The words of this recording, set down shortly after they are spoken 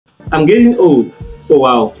I'm getting old. Oh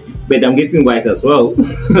wow. But I'm getting wise as well.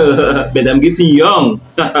 But I'm getting young.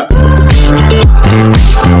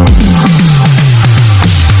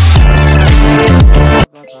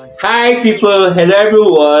 Hi people, hello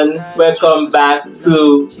everyone. Welcome back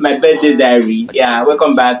to my birthday diary. Yeah,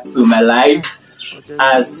 welcome back to my life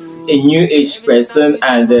as a new age person,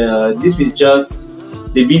 and this is just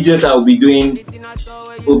the videos I will be doing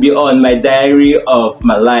will be on my diary of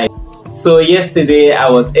my life. So yesterday I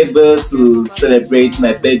was able to celebrate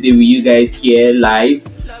my birthday with you guys here live,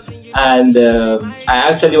 and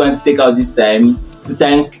I actually want to take out this time to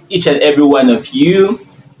thank each and every one of you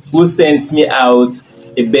who sent me out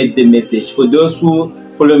a birthday message. For those who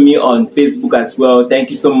follow me on Facebook as well, thank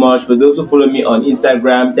you so much. For those who follow me on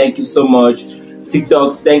Instagram, thank you so much.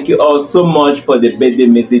 TikToks, thank you all so much for the birthday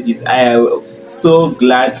messages. I am so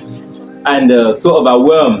glad and so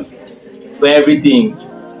overwhelmed for everything.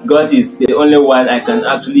 God is the only one I can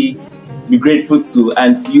actually be grateful to,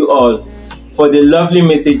 and to you all for the lovely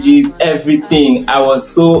messages, everything. I was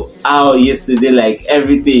so out yesterday, like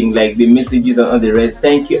everything, like the messages and all the rest.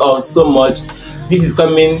 Thank you all so much. This is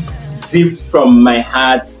coming deep from my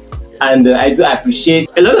heart, and I do appreciate.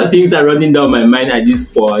 A lot of things are running down my mind at this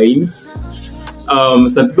point.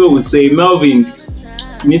 Some people will say, Melvin,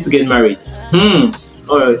 you need to get married.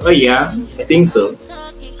 Oh yeah, I think so.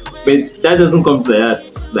 But that doesn't come to that.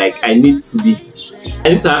 Like I need to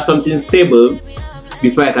have something stable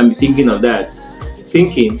before I can be thinking of that.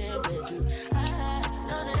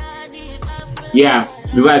 Yeah,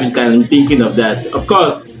 before I can be thinking of that. Of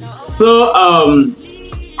course. So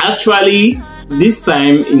actually this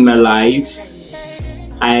time in my life,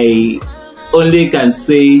 I only can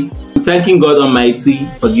say I'm thanking God Almighty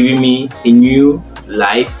for giving me a new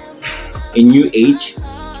life, a new age,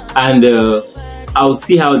 and I'll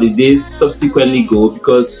see how the days subsequently go,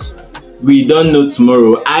 because we don't know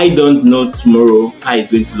tomorrow. I don't know tomorrow how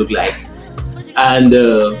it's going to look like, and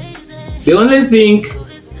the only thing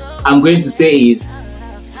I'm going to say is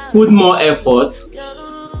put more effort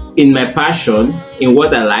in my passion, in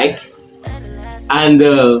what I like,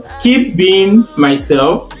 and keep being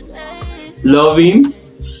myself, loving,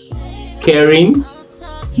 caring,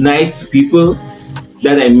 nice to people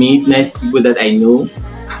that I meet, nice to people that I know,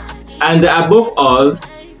 and above all,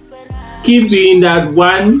 keep being that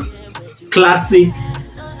one classic,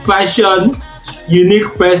 fashion,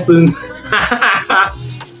 unique person.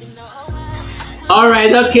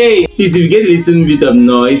 Alright, okay. Please, if you get a little bit of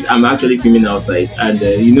noise, I'm actually filming outside, and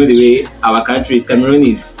you know the way our country is, Cameroon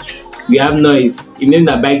is, we have noise. Even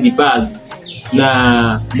na bike the pass,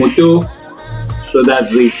 na moto, so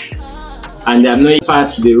that's it. And I'm not far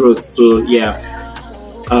to the road, so yeah.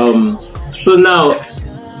 So now,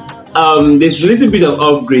 there's a little bit of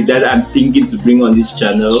upgrade that I'm thinking to bring on this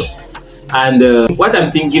channel, and what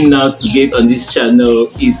I'm thinking now to get on this channel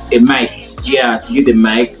is a mic. Yeah, to get a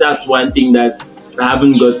mic. That's one thing that I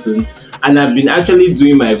haven't gotten, and I've been actually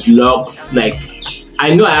doing my vlogs. Like,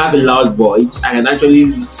 I know I have a loud voice, I can actually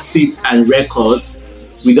sit and record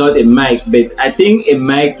without a mic, but I think a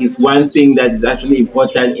mic is one thing that is actually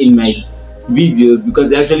important in my videos,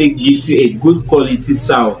 because it actually gives you a good quality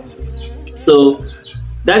sound. So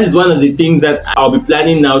that is one of the things that I'll be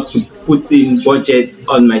planning now to put in budget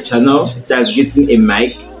on my channel, that's getting a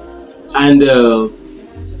mic. And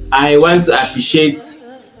I want to appreciate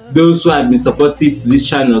those who have been supportive to this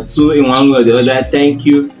channel too, in one way or the other. Thank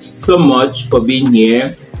you so much for being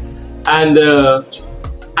here. And at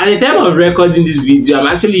the time of recording this video, I'm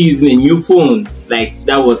actually using a new phone, like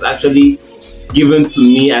that was actually given to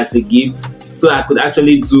me as a gift, so I could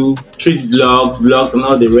actually do street vlogs and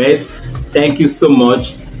all the rest. Thank you so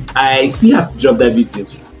much. I still have to drop that video,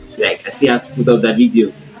 like I still have to put up that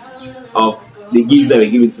video of the gifts that were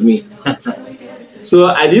given to me. So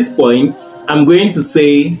at this point, I'm going to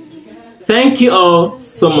say thank you all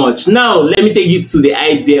so much. Now let me take you to the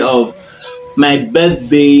idea of my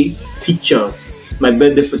birthday pictures, my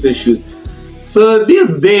birthday photo shoot. So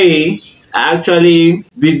this day I actually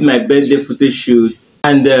did my birthday photo shoot,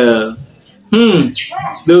 and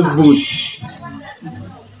those boots.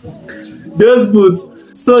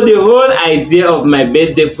 So the whole idea of my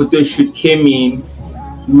birthday photo shoot came in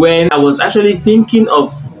when I was actually thinking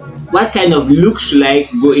of what kind of look should I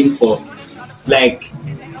go in for. Like,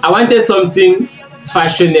 I wanted something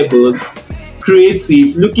fashionable,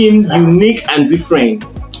 creative, looking unique and different.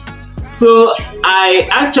 So I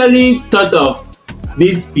actually thought of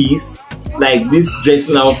this piece, like this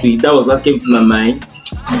dressing outfit. That was what came to my mind.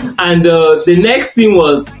 And the next thing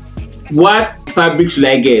was, what fabric should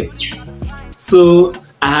I get? So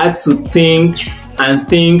I had to think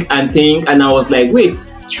and I was like, wait,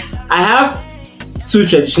 I have two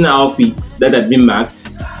traditional outfits that have been marked,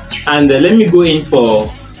 and let me go in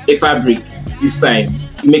for a fabric this time,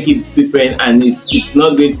 make it different, and it's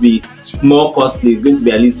not going to be more costly, it's going to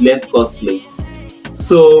be at least less costly.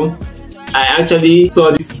 So I actually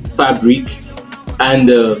saw this fabric and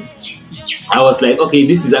I was like, okay,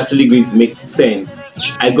 this is actually going to make sense.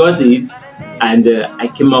 I got it and I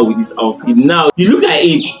came out with this outfit. Now you look at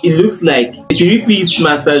it, it looks like a 3-piece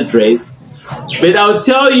master dress, but I'll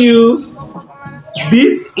tell you,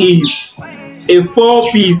 this is a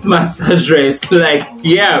 4-piece master dress. Like,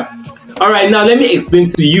 yeah. Alright, now let me explain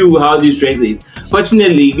to you how this dress is.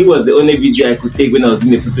 Fortunately, this was the only video I could take when I was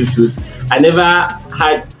doing a photo shoot. I never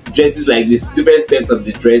had dresses like this, different steps of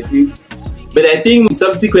the dresses. But I think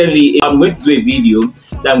subsequently, I'm going to do a video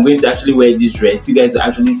that I'm going to actually wear this dress. You guys will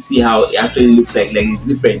actually see how it actually looks like it's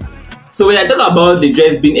different. So when I talk about the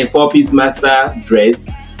dress being a 4-piece master dress,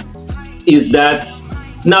 is that,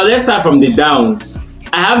 now let's start from the down.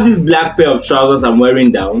 I have this black pair of trousers I'm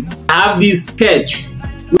wearing down. I have this skirt.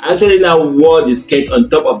 I actually now wore the skirt on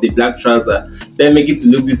top of the black trouser, then make it to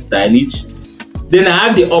look this stylish. Then I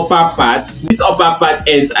have the upper part. This upper part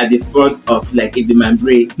ends at the front of like a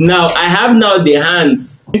demambre. Now I have now the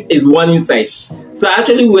hands is one inside. So I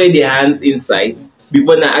actually wear the hands inside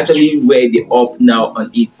before I actually wear the up now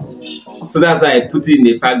on it. So that's why I put in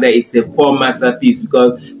the fact that it's a 4 masterpiece,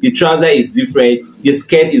 because the trouser is different, the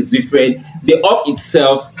skirt is different, the up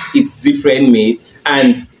itself it's different made,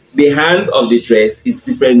 and the hands of the dress is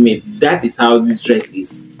different made. That is how this dress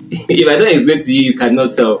is. If I don't explain to you, you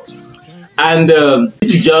cannot tell. And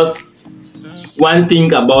this is just one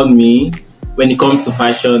thing about me when it comes to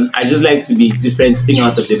fashion. I just like to be different, think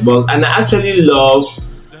out of the box, and I actually love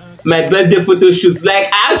my birthday photo shoots.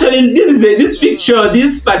 Like, this picture,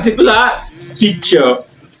 this particular picture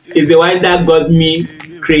is the one that got me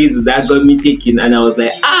crazy, that got me taken, and I was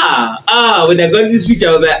like, when I got this picture,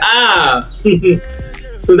 I was like,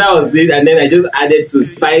 So that was it, and then I just added to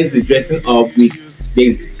spice the dressing up with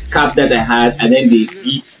the cap that I had, and then the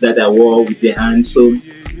beads that I wore with the hand. So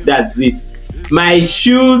that's it. My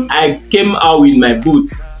shoes, I came out with my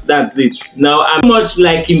boots. That's it. Now I'm much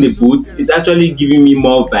liking the boots. It's actually giving me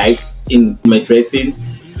more vibes in my dressing.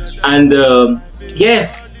 And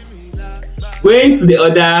yes, going to the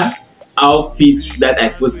other outfit that I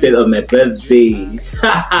posted on my birthday.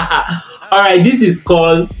 Alright, this is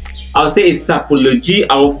called, I'll say, a sapology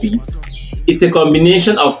outfit. It's a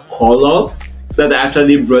combination of colors that I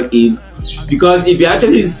actually brought in, because if you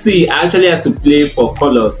actually see, I actually had to play for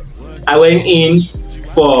colors. I went in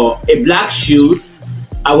for a black shoes,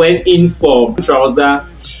 I went in for trouser,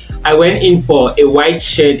 I went in for a white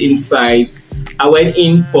shirt inside, I went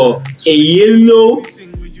in for a yellow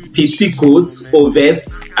petticoat or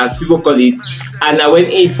vest as people call it, and I went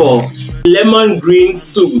in for lemon green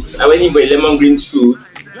suit. I went in for a lemon green suit,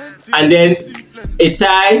 and then a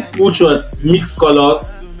tie which was mixed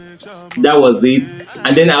colors. That was it.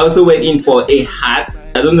 And then I also went in for a hat.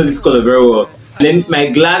 I don't know this color very well. And then my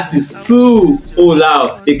glasses too. Oh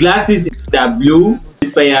wow, the glasses are blue,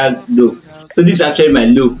 inspired blue. So this is actually my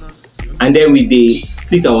look. And then with the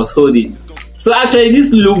stick I was holding. So actually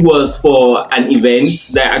this look was for an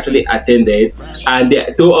event that I actually attended, and they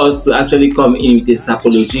told us to actually come in with a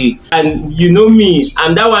sapology. And you know me,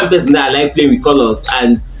 I'm that one person that I like playing with colors,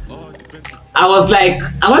 and I was like,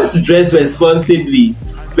 I want to dress responsibly,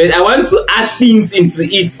 but I want to add things into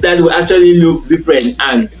it that will actually look different.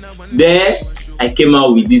 And there I came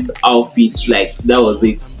out with this outfit. Like, that was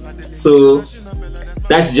it. So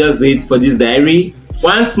that's just it for this diary.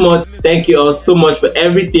 Once more, thank you all so much for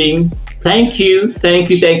everything. Thank you, thank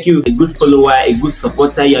you, thank you. A good follower, a good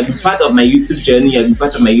supporter. You have been part of my YouTube journey, you have been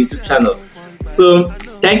part of my YouTube channel. So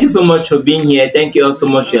thank you so much for being here. Thank you all so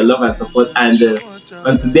much for your love and support. And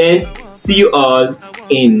until then, see you all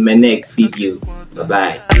in my next video. Bye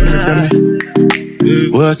bye.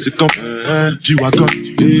 What's it